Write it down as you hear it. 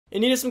In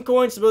need of some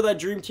coins to build that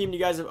dream team you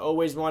guys have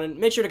always wanted,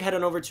 make sure to head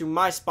on over to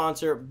my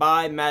sponsor,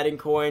 Buy Madden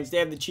Coins. They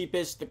have the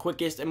cheapest, the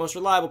quickest, and most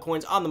reliable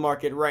coins on the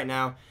market right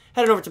now.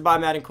 Head on over to Buy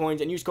Madden Coins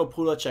and use code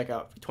Poodle at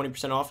checkout for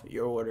 20% off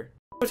your order.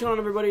 What's going on,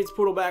 everybody? It's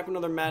Poodle back with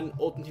another Madden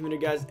Ultimate Team video,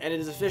 guys, and it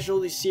is official.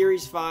 The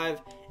Series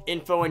 5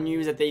 info and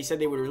news that they said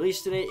they would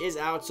release today is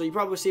out, so you've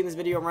probably seen this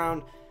video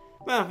around...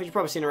 well, you've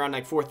probably seen it around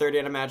like 4:30,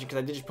 I'd imagine,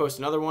 because I did just post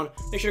another one.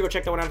 Make sure to go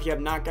check that one out if you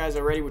have not, guys,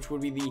 already, which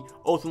would be the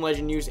Ultimate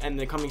Legend news and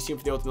the coming soon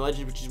for the Ultimate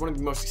Legend, which is one of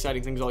the most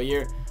exciting things all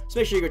year. So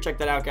make sure you go check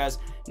that out, guys.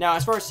 Now,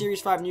 as far as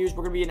Series 5 news, I'm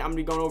going to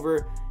be going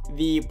over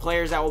the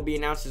players that will be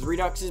announced as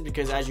Reduxes,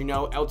 because as you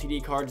know,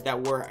 LTD cards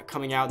that were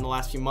coming out in the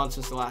last few months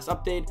since the last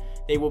update,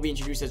 they will be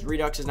introduced as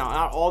Reduxes. Now,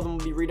 not all of them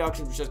will be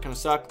Reduxes, which does kind of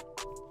suck.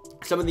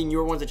 Some of the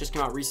newer ones that just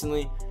came out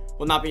recently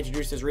will not be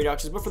introduced as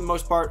Reduxes, but for the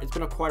most part, it's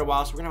been quite a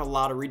while, so we're going to have a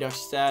lot of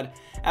Reduxes to add,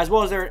 as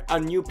well as there a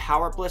new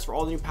power-up list for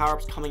all the new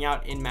power-ups coming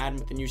out in Madden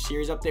with the new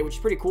series update, which is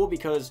pretty cool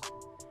because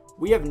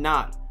we have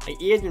not. Like,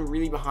 EA has been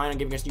really behind on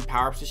giving us new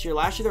power-ups this year.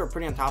 Last year, they were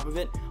pretty on top of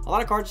it. A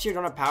lot of cards this year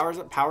don't have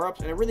power-ups,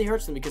 and it really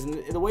hurts them because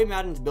in the way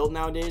Madden's built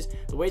nowadays,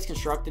 the way it's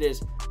constructed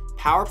is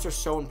power-ups are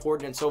so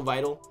important and so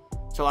vital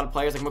to a lot of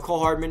players. Like McCall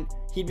Hardman,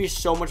 he'd be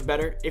so much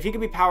better. If he could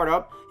be powered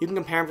up, you can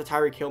compare him to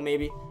Tyreek Hill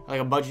maybe, like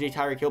a budgety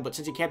Tyreek Hill, but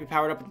since he can't be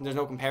powered up, there's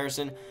no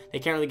comparison. They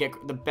can't really get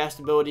the best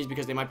abilities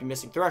because they might be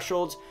missing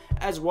thresholds,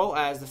 as well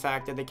as the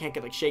fact that they can't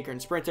get like Shaker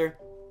and Sprinter,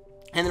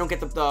 and they don't get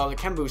the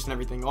chem boost and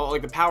everything, all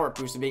like the power up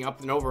boost of being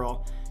up and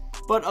overall.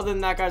 But other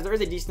than that, guys, there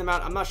is a decent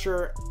amount. I'm not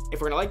sure if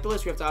we're going to like the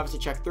list. We have to obviously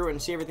check through it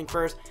and see everything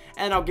first.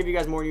 And I'll give you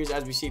guys more news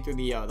as we see through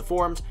the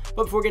forums.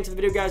 But before we get into the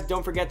video, guys,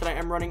 don't forget that I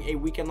am running a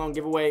weekend-long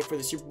giveaway for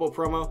the Super Bowl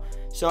promo.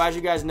 So as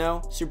you guys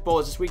know, Super Bowl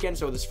is this weekend.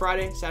 So this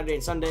Friday, Saturday,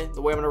 and Sunday.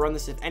 The way I'm going to run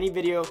this, if any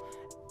video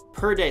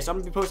per day. So I'm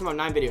going to be posting about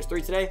 9 videos.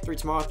 3 today, 3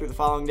 tomorrow, 3 the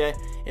following day.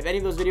 If any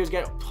of those videos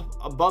get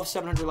above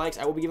 700 likes,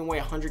 I will be giving away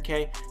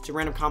 100K to a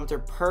random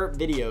commenter per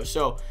video.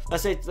 So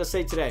let's say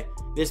today,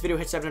 this video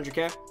hits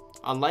 700K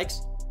on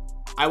likes.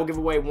 I will give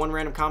away 1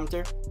 random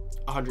commenter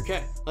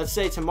 100K. Let's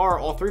say tomorrow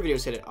all 3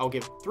 videos hit it. I'll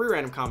give 3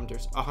 random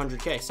commenters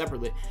 100K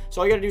separately. So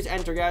all you gotta do is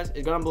enter, guys.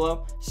 It's down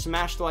below.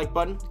 Smash the like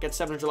button. Get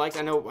 700 likes.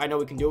 I know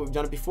we can do it. We've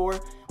done it before.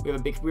 We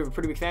have a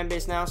pretty big fan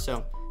base now. So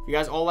if you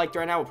guys all liked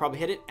right now, we'll probably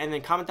hit it. And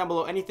then comment down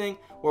below anything,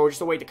 or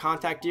just a way to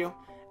contact you.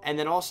 And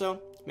then also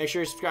make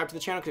sure you subscribe to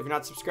the channel, because if you're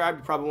not subscribed,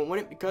 you probably won't win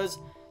it because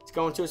it's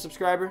going to a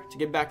subscriber to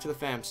give back to the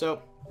fam.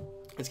 So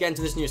let's get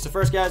into this news. So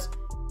first, guys,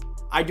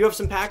 I do have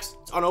some packs.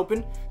 It's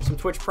unopened. Some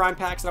Twitch Prime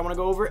packs that I want to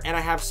go over. And I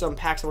have some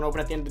packs I want to open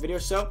at the end of the video.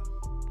 So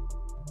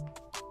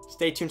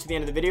stay tuned to the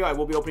end of the video. I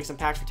will be opening some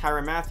packs for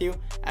Tyrann Mathieu,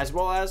 as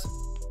well as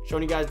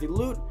showing you guys the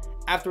loot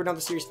after we're done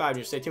with the Series 5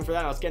 news. Stay tuned for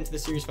that. Let's get into the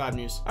Series 5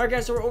 news. All right,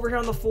 guys. So we're over here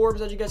on the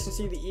forums. As you guys can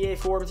see, the EA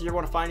forums. If you ever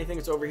want to find anything,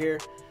 it's over here.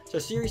 So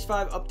Series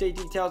 5 update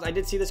details. I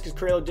did see this because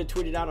Craylo did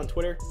tweet it out on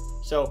Twitter.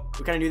 So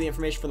we kind of knew the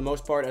information for the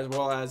most part, as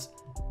well as...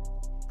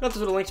 got this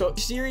little link. So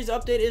the series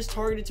update is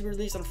targeted to be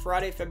released on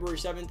Friday, February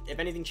 7th. If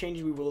anything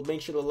changes, we will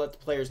make sure to let the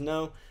players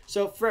know.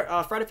 So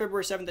Friday,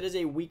 February 7th, that is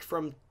a week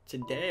from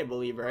today, I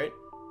believe, right?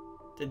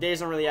 The days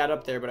don't really add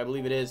up there, but I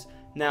believe it is.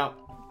 Now,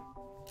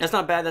 that's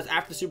not bad. That's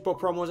after the Super Bowl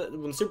promos.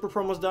 When the Super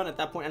Bowl promo's done, at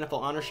that point,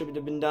 NFL Honor should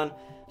have been done.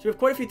 So we have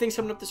quite a few things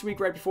coming up this week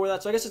right before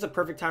that. So I guess it's a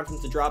perfect time for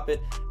them to drop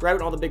it. Right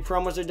when all the big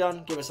promos are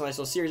done, give us a nice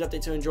little series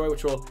update to enjoy,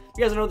 which will,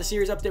 you guys know, the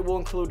series update will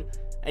include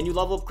a new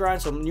level up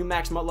grind, so new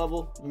max mut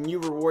level, new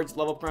rewards,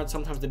 level up grind,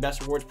 sometimes the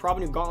best rewards,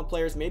 probably new gauntlet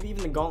players, maybe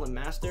even the gauntlet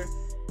master,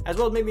 as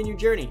well as maybe a new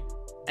journey.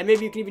 And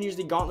maybe you can even use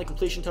the gauntlet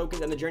completion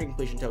tokens and the journey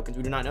completion tokens.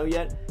 We do not know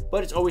yet,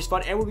 but it's always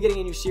fun. And we'll be getting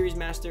a new series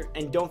master.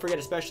 And don't forget,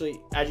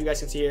 especially as you guys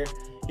can see here,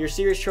 your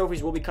series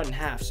trophies will be cut in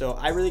half. So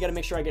I really got to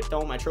make sure I get done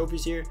with my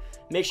trophies here.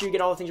 Make sure you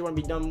get all the things you want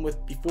to be done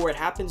with before it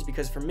happens,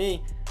 because for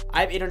me, I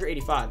have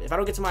 885. If I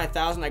don't get to my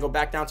 1,000, I go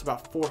back down to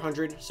about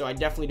 400. So I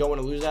definitely don't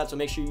want to lose that. So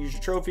make sure you use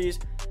your trophies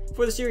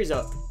for the series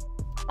up.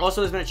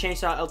 Also, there's been a change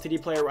to how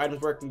LTD player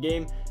items work in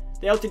game.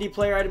 The LTD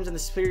player items in the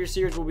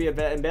series will be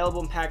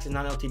available in packs and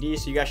non-LTD,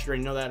 so you guys should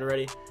already know that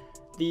already.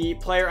 The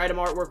player item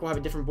artwork will have a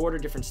different border,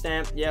 different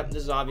stamp. Yep,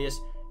 this is obvious.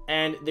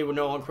 And they will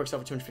no longer quick sell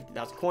for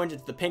 250,000 coins.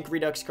 It's the pink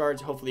Redux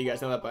cards. Hopefully, you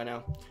guys know that by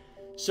now.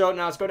 So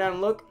now let's go down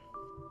and look.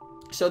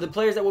 So the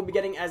players that we'll be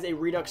getting as a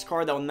Redux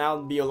card that will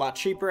now be a lot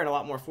cheaper and a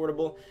lot more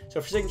affordable.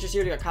 So for signature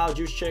series, we got Kyle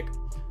Juszczyk,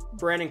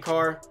 Brandon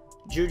Carr,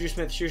 Juju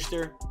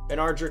Smith-Schuster,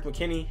 Bernard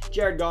McKinney,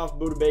 Jared Goff,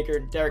 Buda Baker,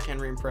 Derrick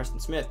Henry, and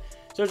Preston Smith.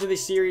 So those are the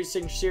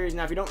signature series.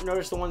 Now, if you don't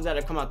notice the ones that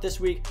have come out this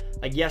week,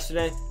 like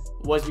yesterday,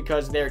 was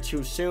because they're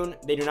too soon.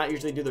 They do not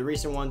usually do the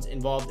recent ones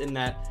involved in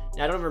that.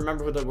 Now, I don't even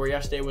remember who they were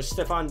yesterday. It was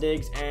Stephon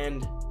Diggs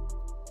and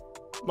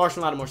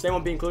Marshall Lattimore, so they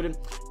won't be included.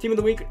 Team of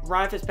the week,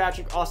 Ryan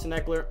Fitzpatrick, Austin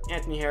Eckler,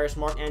 Anthony Harris,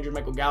 Mark Andrew,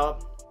 Michael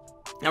Gallup.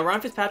 Now,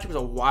 Ryan Fitzpatrick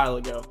was a while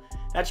ago.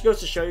 That just goes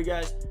to show you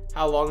guys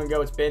how long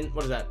ago it's been.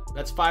 What is that?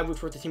 That's 5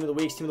 weeks worth of Team of the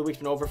Weeks. Team of the Week's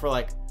been over for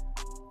like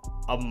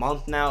a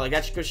month now. Like,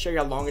 that just goes to show you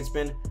how long it's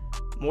been.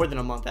 More than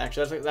a month,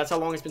 actually. That's how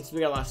long it's been since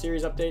we got last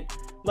series update.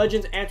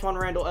 Legends, Antoine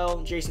Randall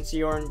L, Jason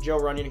Seorn, Joe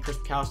Runyon, and Chris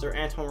McAllister.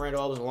 Antoine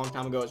Randall L was a long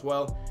time ago as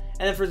well.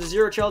 And then for the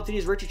Zero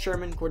LTDs, Richard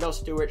Sherman, Cordell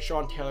Stewart,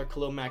 Sean Taylor,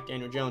 Khalil Mack,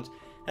 Daniel Jones.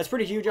 That's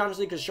pretty huge,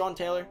 honestly, because Sean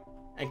Taylor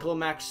and Khalil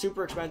Mack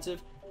super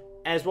expensive,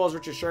 as well as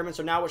Richard Sherman.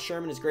 So now with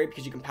Sherman is great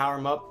because you can power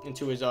him up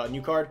into his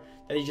new card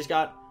that he just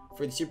got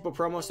for the Super Bowl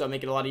promo, so that'll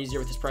make it a lot easier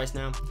with his price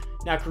now.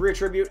 Now, career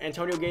tribute,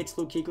 Antonio Gates,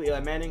 Luke Kuechly, Eli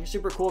Manning.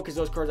 Super cool because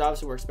those cards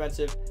obviously were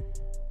expensive.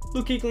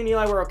 Luke Kuechly and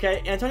Eli were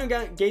okay. Antonio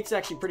Gates is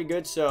actually pretty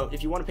good, so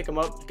if you want to pick him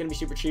up, it's going to be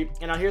super cheap.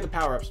 And now here are the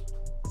power-ups.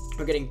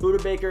 We're getting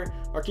Buda Baker,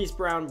 Marquise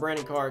Brown,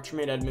 Brandon Carr,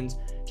 Tremaine Edmonds,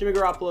 Jimmy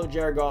Garoppolo,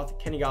 Jared Goff,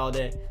 Kenny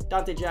Galladay,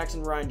 Dante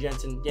Jackson, Ryan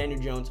Jensen, Daniel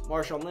Jones,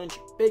 Marshawn Lynch,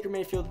 Baker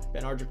Mayfield,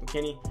 Ben Ardrick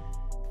McKinney,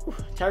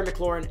 Terry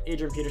McLaurin,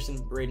 Adrian Peterson,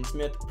 Braden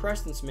Smith,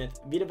 Preston Smith,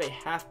 Vita Vea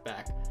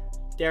halfback,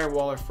 Darren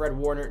Waller, Fred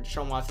Warner,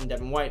 Deshaun Watson,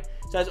 Devin White.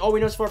 So that's all we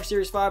know so far for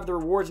Series 5. The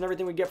rewards and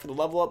everything we get for the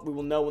level up, we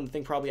will know when the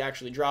thing probably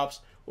actually drops,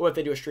 or if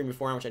they do a stream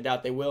beforehand, which I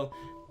doubt they will.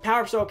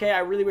 Power-ups are okay. I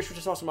really wish we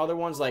just saw some other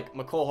ones like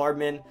McCole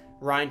Hardman,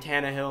 Ryan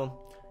Tannehill,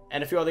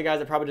 and a few other guys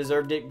that probably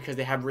deserved it because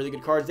they have really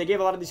good cards. They gave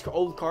a lot of these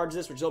old cards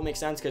this, which don't make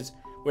sense because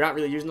we're not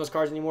really using those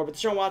cards anymore. But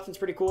Deshaun Watson's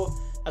pretty cool.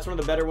 That's one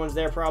of the better ones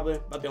there, probably.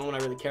 About the only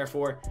one I really care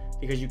for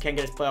because you can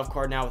get his playoff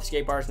card now with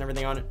escape artists and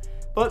everything on it.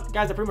 But,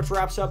 guys, that pretty much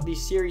wraps up the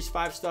Series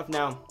 5 stuff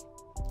now.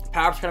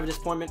 Power-ups kind of a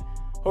disappointment.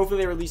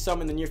 Hopefully they release some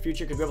in the near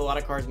future because we have a lot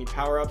of cards that need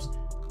power-ups.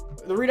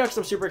 The Redux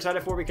I'm super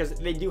excited for because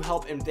they do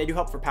help, and they do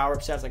help for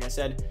power-up sets. Like I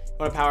said, you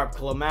want to power up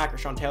Khalil Mack or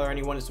Sean Taylor or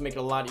anyone, is to make it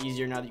a lot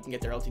easier now that you can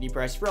get their LTD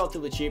price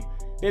relatively cheap.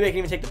 Maybe I can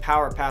even take the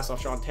power pass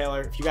off Sean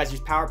Taylor. If you guys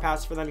use power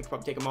passes for them, you can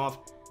probably take them off,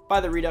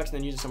 buy the Redux, and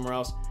then use it somewhere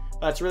else.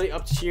 But it's really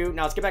up to you.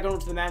 Now let's get back over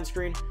to the Madden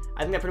screen.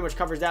 I think that pretty much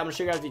covers that. I'm going to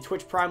show you guys the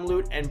Twitch Prime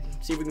loot and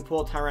see if we can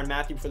pull Tyrann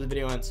Mathieu before the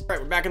video ends. All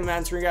right, we're back in the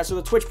Madden screen, guys. So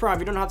the Twitch Prime, if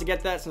you don't know how to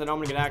get that, since I know I'm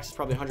going to get access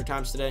probably 100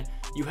 times today,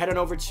 you head on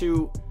over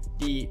to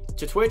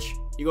Twitch.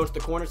 You go to the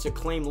corner to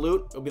claim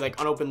loot. It'll be like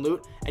unopened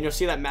loot, and you'll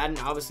see that Madden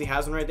obviously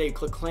has one right there. You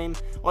click claim.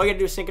 All you gotta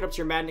do is sync it up to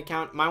your Madden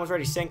account. Mine was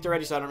already synced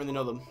already, so I don't really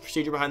know the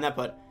procedure behind that,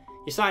 but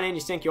you sign in,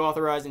 you sync, you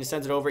authorize, and it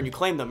sends it over, and you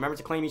claim them. Remember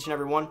to claim each and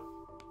every one.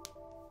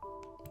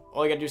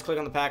 All you gotta do is click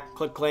on the pack,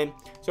 click claim.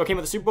 So it came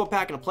with a Super Bowl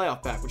pack and a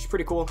playoff pack, which is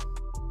pretty cool.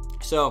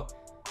 So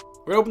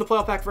we're gonna open the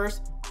playoff pack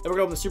first, then we're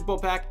gonna open the Super Bowl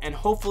pack, and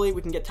hopefully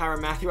we can get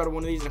Tyrann Mathieu out of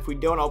one of these. And if we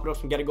don't, I'll open up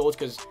some get golds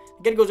because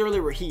the get golds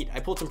earlier were heat. I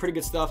pulled some pretty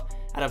good stuff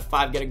out of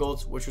 5 get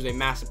golds, which was a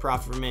massive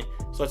profit for me.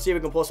 So let's see if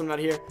we can pull something out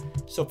here.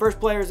 So first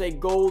player is a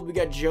gold. We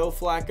got Joe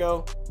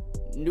Flacco.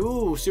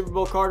 New Super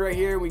Bowl card right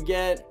here. We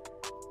get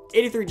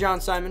 83 John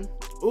Simon.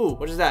 Ooh,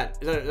 what is that?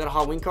 Is that a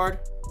Halloween card?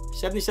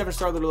 77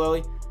 Star Little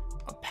Lily.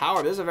 A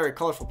power. This is a very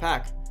colorful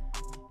pack.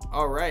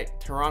 All right,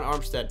 Teron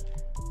Armstead.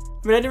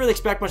 I mean, I didn't really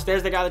expect much.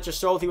 There's the guy that just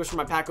sold. He was from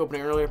my pack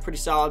opening earlier. Pretty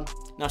solid.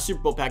 Now,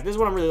 Super Bowl pack. This is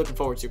what I'm really looking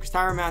forward to because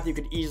Tyrann Mathieu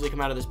could easily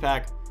come out of this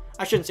pack.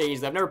 I shouldn't say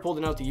easily. I've never pulled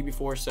an LTD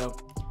before, so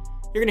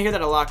you're going to hear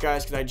that a lot,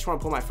 guys, because I just want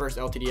to pull my first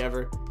LTD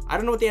ever. I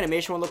don't know what the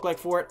animation would look like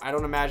for it. I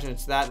don't imagine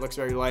it's that. It looks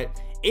very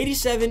light.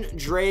 87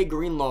 Dre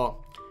Greenlaw.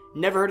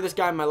 Never heard of this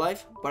guy in my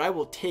life, but I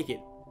will take it.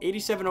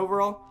 87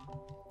 overall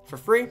for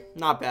free.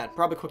 Not bad.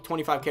 Probably quick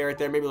 25K right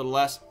there, maybe a little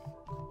less.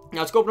 Now,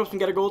 let's go open up some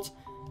get golds.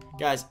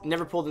 Guys,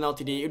 never pulled an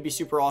LTD. It would be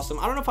super awesome.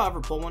 I don't know if I'll ever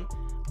pull one.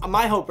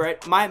 My hope,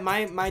 right?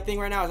 My thing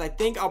right now is I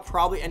think I'll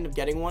probably end up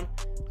getting one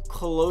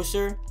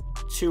closer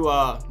to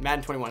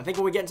Madden 21. I think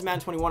when we get into Madden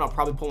 21, I'll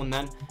probably pull one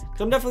then.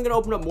 Because I'm definitely going to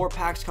open up more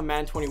packs come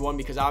Madden 21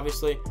 because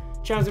obviously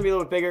the channel's going to be a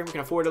little bit bigger. We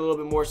can afford it a little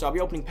bit more. So I'll be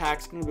opening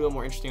packs. It's going to be a little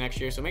more interesting next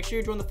year. So make sure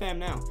you join the fam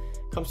now.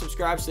 Come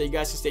subscribe so that you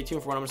guys can stay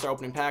tuned for when I'm going to start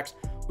opening packs.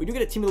 We do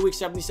get a Team of the Week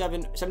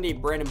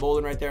 78 Brandon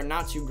Bolden right there.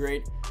 Not too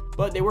great.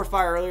 But they were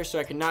fire earlier, so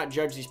I cannot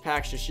judge these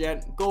packs just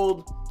yet.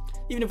 Gold.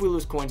 Even if we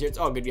lose coins here, it's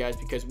all good, guys,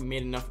 because we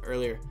made enough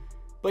earlier.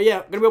 But yeah,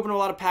 going to be opening a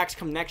lot of packs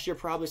come next year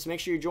probably, so make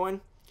sure you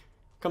join.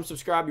 Come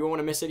subscribe. You won't want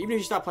to miss it. Even if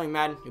you stop playing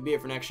Madden, you'll be here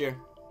for next year.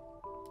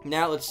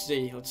 Now, let's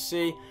see. Let's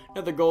see.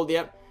 Another gold,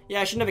 yep. Yeah,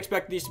 I shouldn't have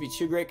expected these to be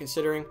too great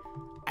considering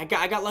I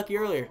got lucky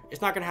earlier.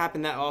 It's not going to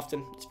happen that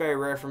often. It's very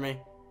rare for me.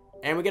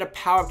 And we get a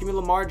power. Give me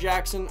Lamar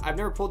Jackson. I've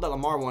never pulled that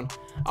Lamar one.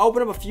 I'll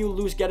open up a few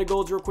loose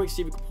get-a-golds real quick,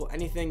 see if we can pull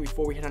anything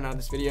before we head on out of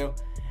this video.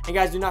 And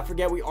guys, do not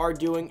forget we are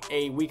doing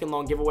a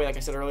weekend-long giveaway, like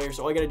I said earlier.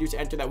 So all you got to do to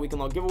enter that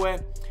weekend-long giveaway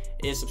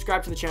is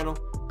subscribe to the channel,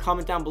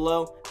 comment down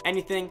below,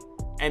 anything,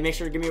 and make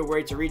sure to give me a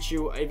way to reach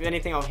you. If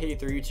anything, I'll hit you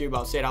through YouTube.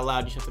 I'll say it out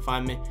loud. You just have to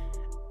find me.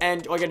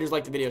 And all you got to do is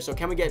like the video. So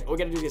all we got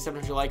to do is get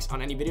 700 likes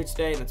on any video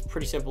today, and that's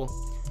pretty simple.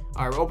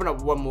 All right, we'll open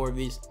up one more of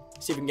these,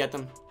 see if we can get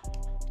them.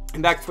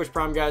 And back to Twitch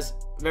Prime, guys.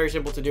 Very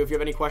simple to do. If you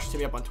have any questions, hit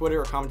me up on Twitter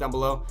or comment down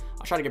below.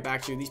 I'll try to get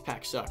back to you. These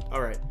packs sucked.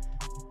 All right.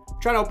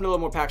 Trying to open a little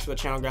more packs for the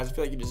channel, guys. I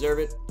feel like you deserve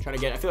it. I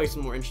feel like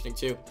some more interesting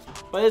too.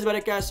 But that's about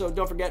it, guys. So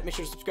don't forget, make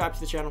sure to subscribe to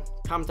the channel,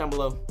 comment down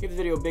below, give the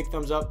video a big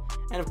thumbs up,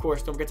 and of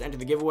course, don't forget to enter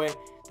the giveaway.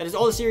 That is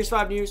all the Series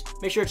 5 news.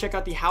 Make sure to check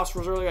out the house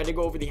rules earlier. I did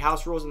go over the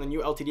house rules and the new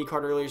LTD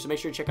card earlier, so make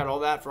sure to check out all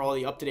that for all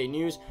the up-to-date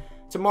news.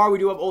 Tomorrow we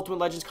do have Ultimate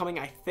Legends coming,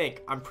 I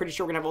think. I'm pretty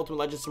sure we're gonna have Ultimate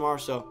Legends tomorrow,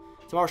 so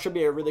tomorrow should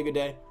be a really good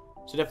day.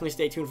 So definitely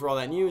stay tuned for all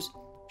that news.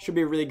 Should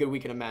be a really good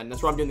weekend of Madden.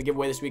 That's why I'm doing the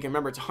giveaway this weekend.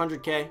 Remember, it's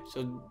 100K,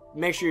 so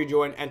make sure you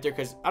join, enter,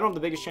 because I don't have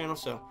the biggest channel,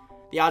 so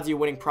the odds of you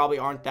winning probably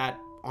aren't that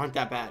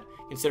bad,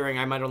 considering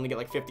I might only get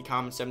like 50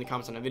 comments, 70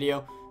 comments on a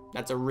video.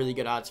 That's a really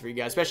good odds for you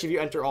guys, especially if you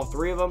enter all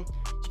 3 of them.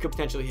 You could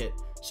potentially hit.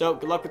 So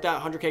good luck with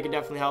that. 100K can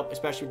definitely help,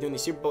 especially with doing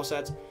these Super Bowl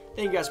sets.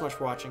 Thank you guys so much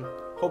for watching.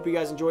 Hope you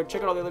guys enjoyed.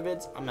 Check out all the other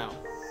vids. I'm out.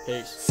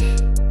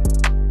 Peace.